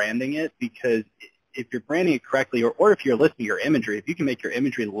you're branding it, because if you're branding it correctly, or if you're listing your imagery, if you can make your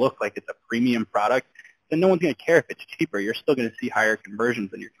imagery look like it's a premium product, then no one's going to care if it's cheaper. You're still going to see higher conversions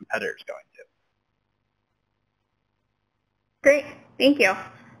than your competitors going to. Great. Thank you.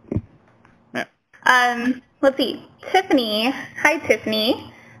 Yeah. Let's see. Tiffany, hi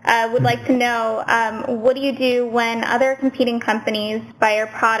Tiffany, would like to know, what do you do when other competing companies buy your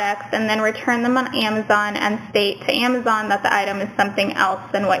products and then return them on Amazon and state to Amazon that the item is something else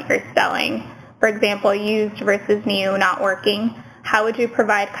than what you're selling? For example, used versus new, not working. How would you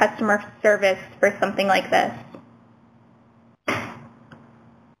provide customer service for something like this?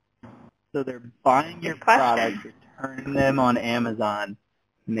 So they're buying your product, returning them on Amazon,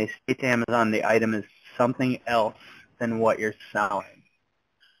 and they say to Amazon the item is something else than what you're selling.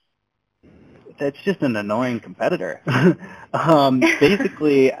 That's just an annoying competitor.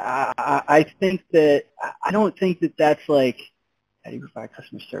 Basically, I think that I don't think that that's how do you provide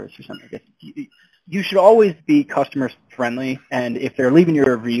customer service or something like that. You should always be customer friendly, and if they're leaving you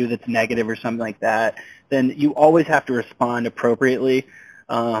a review that's negative or something like that, then you always have to respond appropriately.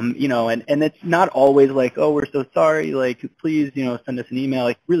 And it's not always oh, we're so sorry, please, send us an email.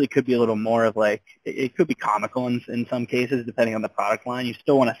 It really could be a little more of it could be comical in some cases, depending on the product line. You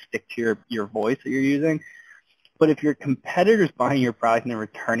still want to stick to your voice that you're using. But if your competitor's buying your product and then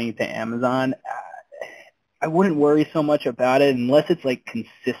returning it to Amazon, I wouldn't worry so much about it unless it's like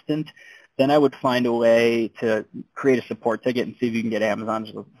consistent. Then I would find a way to create a support ticket and see if you can get Amazon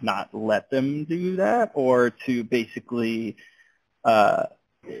to not let them do that, or to basically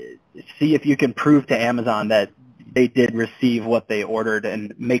see if you can prove to Amazon that they did receive what they ordered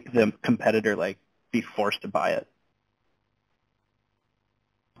and make the competitor like be forced to buy it.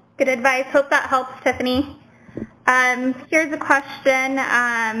 Good advice. Hope that helps, Tiffany. Here's a question.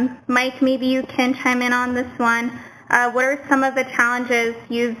 Mike, maybe you can chime in on this one. What are some of the challenges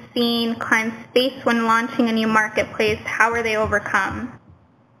you've seen clients face when launching a new marketplace? How are they overcome?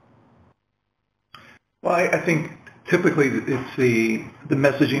 Well, I think typically it's the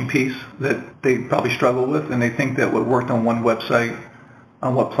messaging piece that they probably struggle with, and they think that what worked on one website,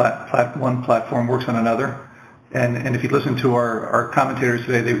 on what one platform works on another. And if you listen to our commentators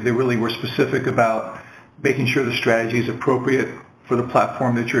today, they really were specific about making sure the strategy is appropriate for the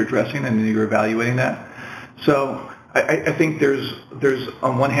platform that you're addressing, and you're evaluating that. So I think there's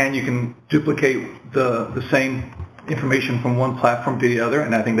on one hand you can duplicate the same information from one platform to the other,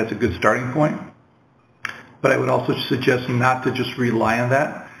 and I think that's a good starting point. But I would also suggest not to just rely on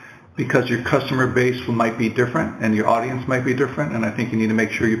that, because your customer base might be different and your audience might be different, and I think you need to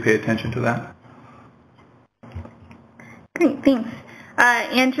make sure you pay attention to that. Great, thanks.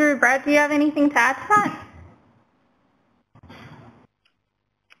 Andrew, Brad, do you have anything to add to that?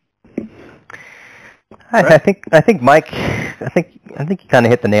 I think Mike, I think you kind of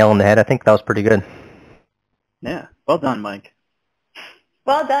hit the nail on the head. I think that was pretty good. Yeah, well done, Mike.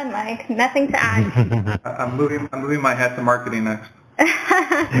 Well done, Mike. Nothing to add. I'm moving my hat to marketing next.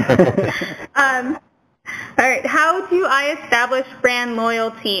 All right. How do I establish brand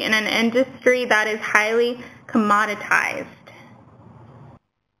loyalty in an industry that is highly commoditized?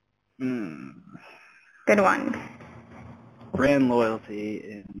 Good one. Brand loyalty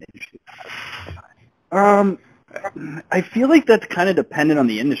in industry. I feel like that's kind of dependent on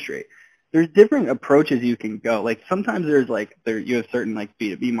the industry. There's different approaches you can go. Like sometimes you have certain like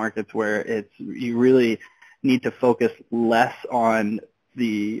B2B markets where you really need to focus less on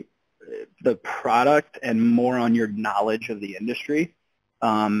the product and more on your knowledge of the industry.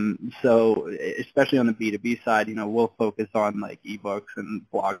 So especially on the B2B side, we'll focus on like ebooks and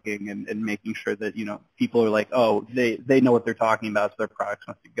blogging and making sure that, people are like, oh, they know what they're talking about, so their products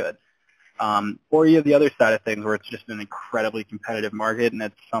must be good. Or you have the other side of things where it's just an incredibly competitive market and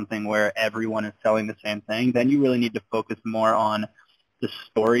it's something where everyone is selling the same thing. Then you really need to focus more on the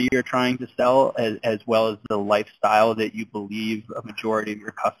story you're trying to sell as well as the lifestyle that you believe a majority of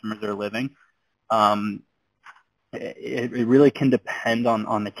your customers are living. It really can depend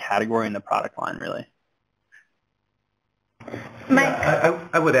on the category and the product line, really. Mike? Yeah,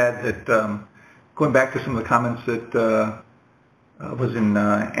 I would add that going back to some of the comments that was in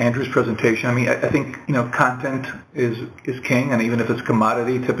Andrew's presentation, I mean, I think, content is king, and even if it's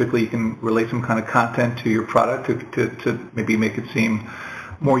commodity, typically you can relate some kind of content to your product to maybe make it seem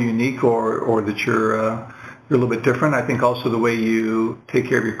more unique or that you're a little bit different. I think also the way you take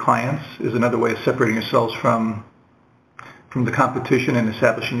care of your clients is another way of separating yourselves from the competition and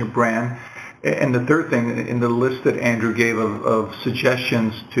establishing your brand. And the third thing, in the list that Andrew gave of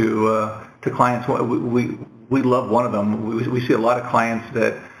suggestions to clients, we love one of them. We see a lot of clients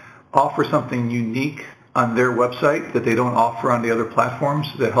that offer something unique on their website that they don't offer on the other platforms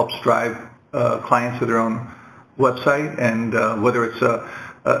that helps drive clients to their own website. And whether it's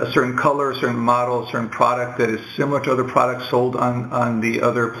a certain color, a certain model, a certain product that is similar to other products sold on the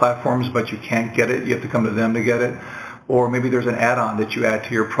other platforms, but you can't get it, you have to come to them to get it. Or maybe there's an add-on that you add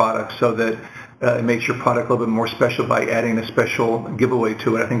to your product so that it makes your product a little bit more special by adding a special giveaway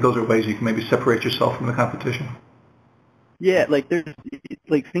to it. I think those are ways you can maybe separate yourself from the competition. Yeah, like there's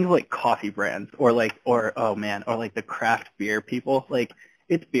like things like coffee brands or like the craft beer people. Like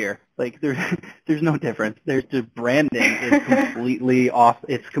it's beer. Like there's no difference. There's the branding is completely off.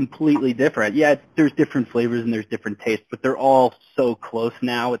 It's completely different. Yeah, there's different flavors and there's different tastes, but they're all so close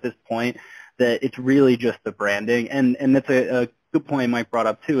now at this point that it's really just the branding. And that's a good point Mike brought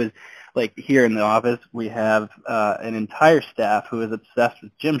up too, is like here in the office we have an entire staff who is obsessed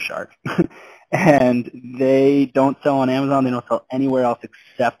with Gymshark. And they don't sell on Amazon. They don't sell anywhere else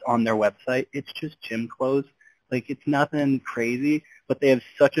except on their website. It's just gym clothes. Like it's nothing crazy, but they have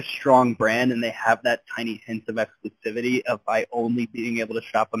such a strong brand and they have that tiny hint of exclusivity by only being able to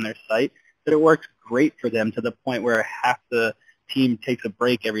shop on their site that it works great for them to the point where half the team takes a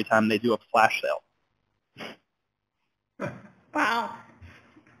break every time they do a flash sale. Wow.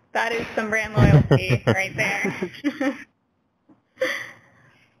 That is some brand loyalty right there.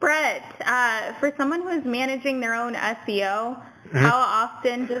 Brett, for someone who is managing their own SEO, how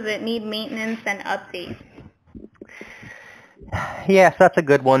often does it need maintenance and updates? Yes, that's a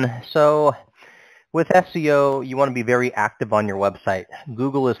good one. So with SEO, you want to be very active on your website.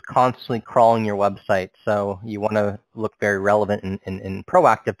 Google is constantly crawling your website, so you want to look very relevant and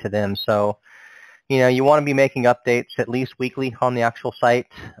proactive to them. So, you want to be making updates at least weekly on the actual site.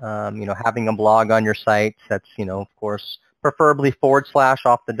 Having a blog on your site that's, of course, preferably /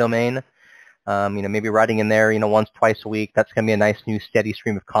 off the domain. Maybe writing in there, once, twice a week. That's going to be a nice new steady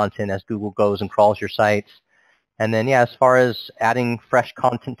stream of content as Google goes and crawls your sites. And then, as far as adding fresh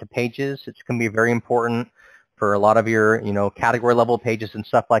content to pages, it's going to be very important for a lot of your, category level pages and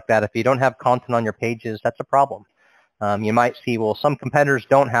stuff like that. If you don't have content on your pages, that's a problem. You might see, well, some competitors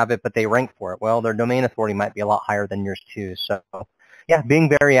don't have it, but they rank for it. Well, their domain authority might be a lot higher than yours too. So, yeah,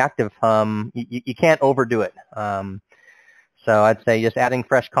 being very active. You can't overdo it. So I'd say just adding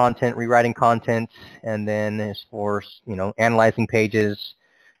fresh content, rewriting content, and then as far as, analyzing pages,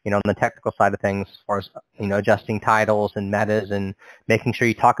 on the technical side of things, as far as, adjusting titles and metas and making sure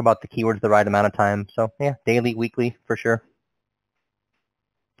you talk about the keywords the right amount of time. So, yeah, daily, weekly, for sure.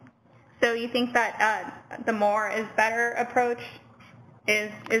 So you think that the more is better approach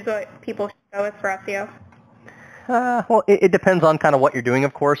is what people should go with for SEO? Well, it depends on kind of what you're doing,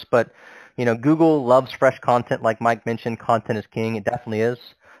 of course, but, Google loves fresh content. Like Mike mentioned, content is king. It definitely is.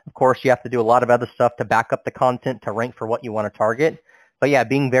 Of course, you have to do a lot of other stuff to back up the content to rank for what you want to target. But yeah,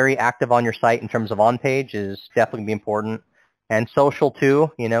 being very active on your site in terms of on-page is definitely important. And social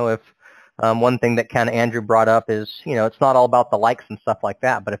too, if one thing that kind of Andrew brought up is, it's not all about the likes and stuff like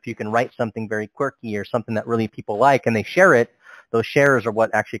that, but if you can write something very quirky or something that really people like and they share it, those shares are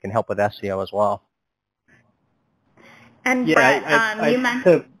what actually can help with SEO as well. And Brett, you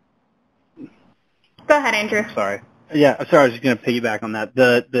mentioned... Go ahead, Andrew. Sorry. Yeah, sorry, I was just going to piggyback on that.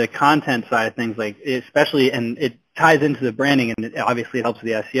 The content side of things, like especially, and it ties into the branding, and obviously it helps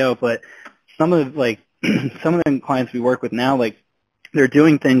with the SEO, but some of the clients we work with now, like they're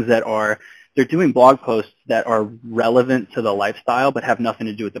doing things they're doing blog posts that are relevant to the lifestyle but have nothing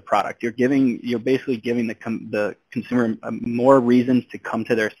to do with the product. You're basically giving the consumer more reasons to come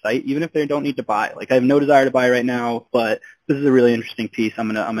to their site, even if they don't need to buy. Like I have no desire to buy right now, but this is a really interesting piece.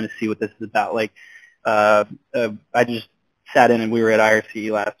 I'm gonna see what this is about. Like I just sat in and we were at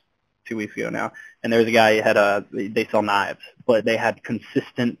IRC last 2 weeks ago now, and there was a guy they sell knives, but they had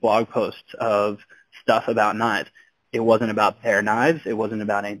consistent blog posts of stuff about knives. It wasn't about their knives. It wasn't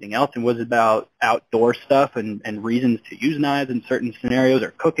about anything else. It was about outdoor stuff and reasons to use knives in certain scenarios or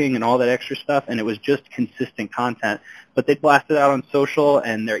cooking and all that extra stuff, and it was just consistent content. But they blasted out on social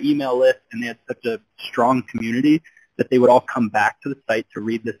and their email list, and they had such a strong community that they would all come back to the site to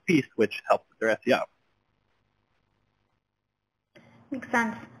read this piece, which helped with their SEO. Makes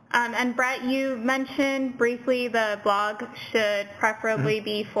sense. And Brett, you mentioned briefly the blog should preferably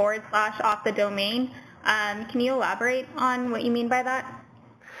be / off the domain. Can you elaborate on what you mean by that?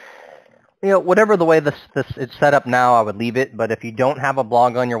 Whatever the way this is set up now, I would leave it. But if you don't have a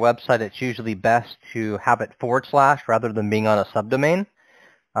blog on your website, it's usually best to have it / rather than being on a subdomain.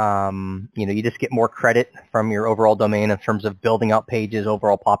 You just get more credit from your overall domain in terms of building out pages,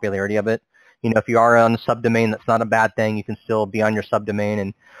 overall popularity of it. If you are on a subdomain, that's not a bad thing. You can still be on your subdomain,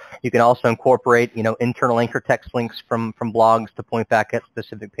 and you can also incorporate, internal anchor text links from blogs to point back at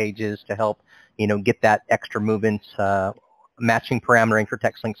specific pages to help, get that extra movement, matching parameter anchor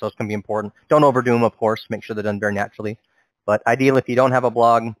text links. Those can be important. Don't overdo them, of course. Make sure they're done very naturally. But ideally, if you don't have a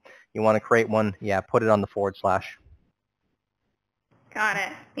blog, you want to create one, put it on the / Got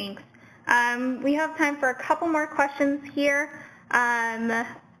it. Thanks. We have time for a couple more questions here.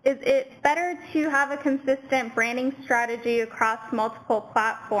 Is it better to have a consistent branding strategy across multiple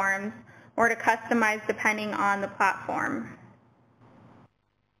platforms or to customize depending on the platform?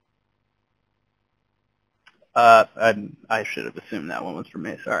 I should have assumed that one was for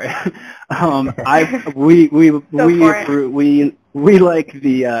me. Sorry. We like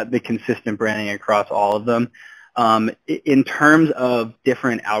the consistent branding across all of them. In terms of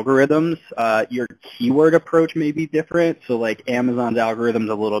different algorithms, your keyword approach may be different. So like Amazon's algorithm is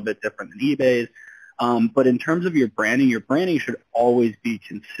a little bit different than eBay's. But in terms of your branding should always be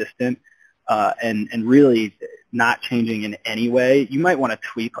consistent and really not changing in any way. You might want to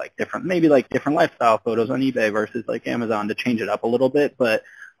tweak different lifestyle photos on eBay versus like Amazon to change it up a little bit. But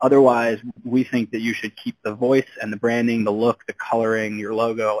otherwise, we think that you should keep the voice and the branding, the look, the coloring, your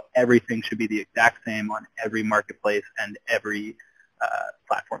logo, everything should be the exact same on every marketplace and every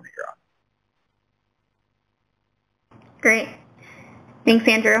platform that you're on. Great. Thanks,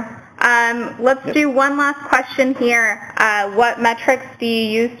 Andrew. Let's do one last question here. What metrics do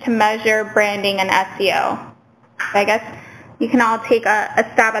you use to measure branding and SEO? I guess you can all take a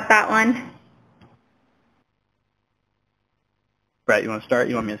stab at that one. Brett, you want to start?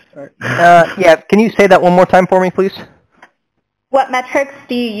 You want me to start? Yeah, can you say that one more time for me, please? What metrics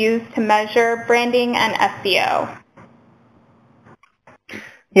do you use to measure branding and SEO?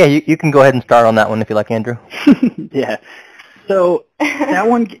 Yeah, you can go ahead and start on that one if you like, Andrew. Yeah. So that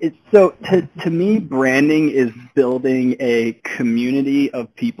one, to me, branding is building a community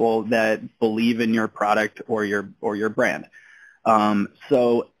of people that believe in your product or your brand.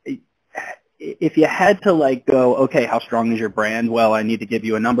 So if you had to like go, okay, how strong is your brand? Well, I need to give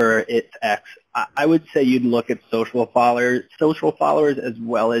you a number. It's X. I would say you'd look at social followers as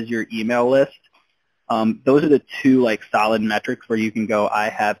well as your email list. Those are the two like solid metrics where you can go, I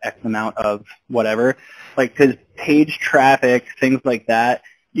have X amount of whatever. Like, because page traffic, things like that,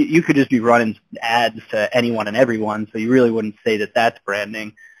 you could just be running ads to anyone and everyone, so you really wouldn't say that that's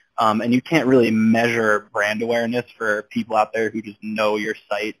branding. And you can't really measure brand awareness for people out there who just know your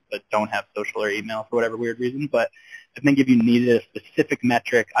site but don't have social or email for whatever weird reason. But I think if you needed a specific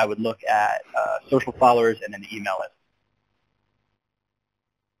metric, I would look at social followers and an email list.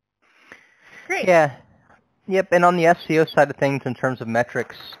 Great. Yeah. Yep, and on the SEO side of things in terms of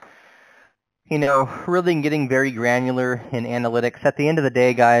metrics, really getting very granular in analytics. At the end of the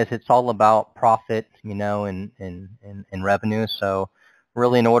day, guys, it's all about profit, and revenue. So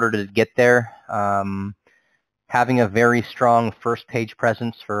really in order to get there, having a very strong first page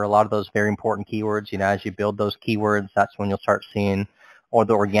presence for a lot of those very important keywords, as you build those keywords, that's when you'll start seeing all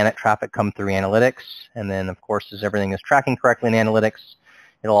the organic traffic come through analytics. And then, of course, as everything is tracking correctly in analytics,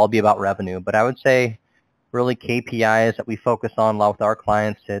 it'll all be about revenue. But I would say really KPIs that we focus on a lot with our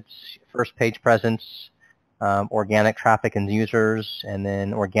clients, it's first page presence, organic traffic and users, and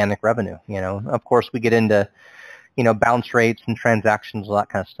then organic revenue. Of course, we get into bounce rates and transactions, all that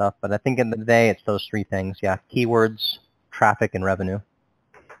kind of stuff. But I think in the day, it's those three things. Yeah, keywords, traffic, and revenue.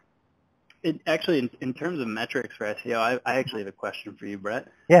 Actually, in terms of metrics for SEO, I actually have a question for you, Brett.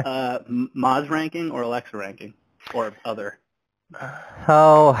 Yeah. Moz ranking or Alexa ranking or other?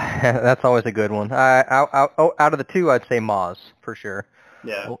 Oh, that's always a good one. Out of the two, I'd say Moz for sure.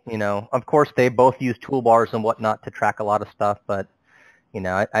 Yeah. Of course, they both use toolbars and whatnot to track a lot of stuff, but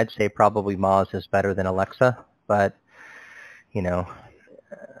I'd say probably Moz is better than Alexa. But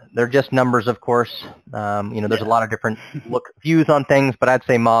they're just numbers, of course. There's a lot of different views on things, but I'd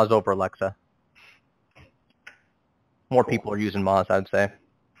say Moz over Alexa. More people are using Moz, I'd say.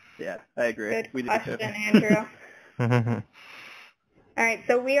 Yeah, I agree. Good question, Andrew. All right,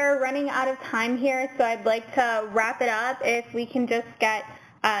 so we are running out of time here, so I'd like to wrap it up. If we can just get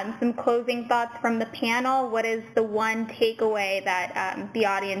some closing thoughts from the panel, what is the one takeaway that the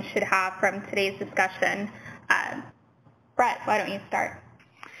audience should have from today's discussion? Brett, why don't you start?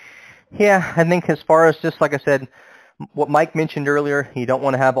 Yeah, I think as far as just like I said, what Mike mentioned earlier, you don't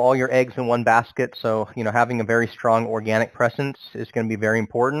want to have all your eggs in one basket. So, having a very strong organic presence is going to be very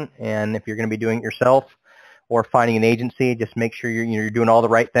important. And if you're going to be doing it yourself or finding an agency, just make sure you're doing all the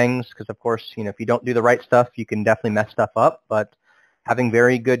right things. Because, of course, if you don't do the right stuff, you can definitely mess stuff up. But having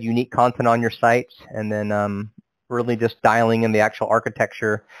very good, unique content on your site and then really just dialing in the actual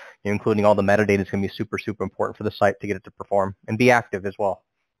architecture, including all the metadata is going to be super, super important for the site to get it to perform. And be active as well.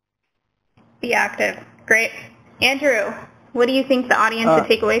 Be active. Great. Andrew, what do you think the audience should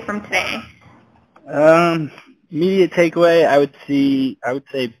take away from today? Immediate takeaway, I would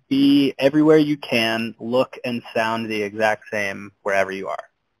say be everywhere you can, look and sound the exact same wherever you are.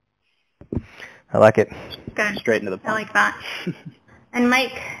 I like it. Good. Straight into the point. I like that. And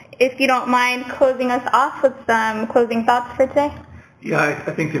Mike, if you don't mind closing us off with some closing thoughts for today? Yeah,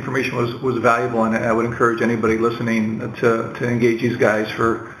 I think the information was valuable, and I would encourage anybody listening to engage these guys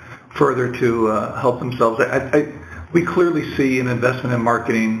for further to help themselves. We clearly see an investment in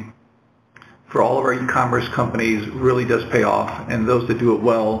marketing for all of our e-commerce companies really does pay off, and those that do it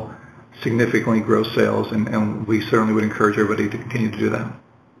well significantly grow sales, and we certainly would encourage everybody to continue to do that.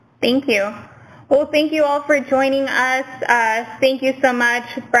 Thank you. Well, thank you all for joining us. Thank you so much,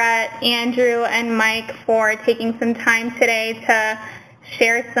 Brett, Andrew, and Mike, for taking some time today to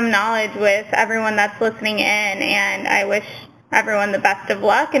share some knowledge with everyone that's listening in, and I wish everyone the best of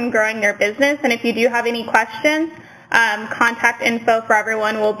luck in growing their business. And if you do have any questions, contact info for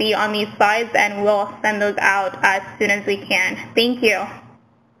everyone will be on these slides, and we'll send those out as soon as we can. Thank you.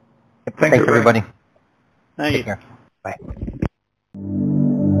 Thanks everybody. Thank you. Take care. Bye.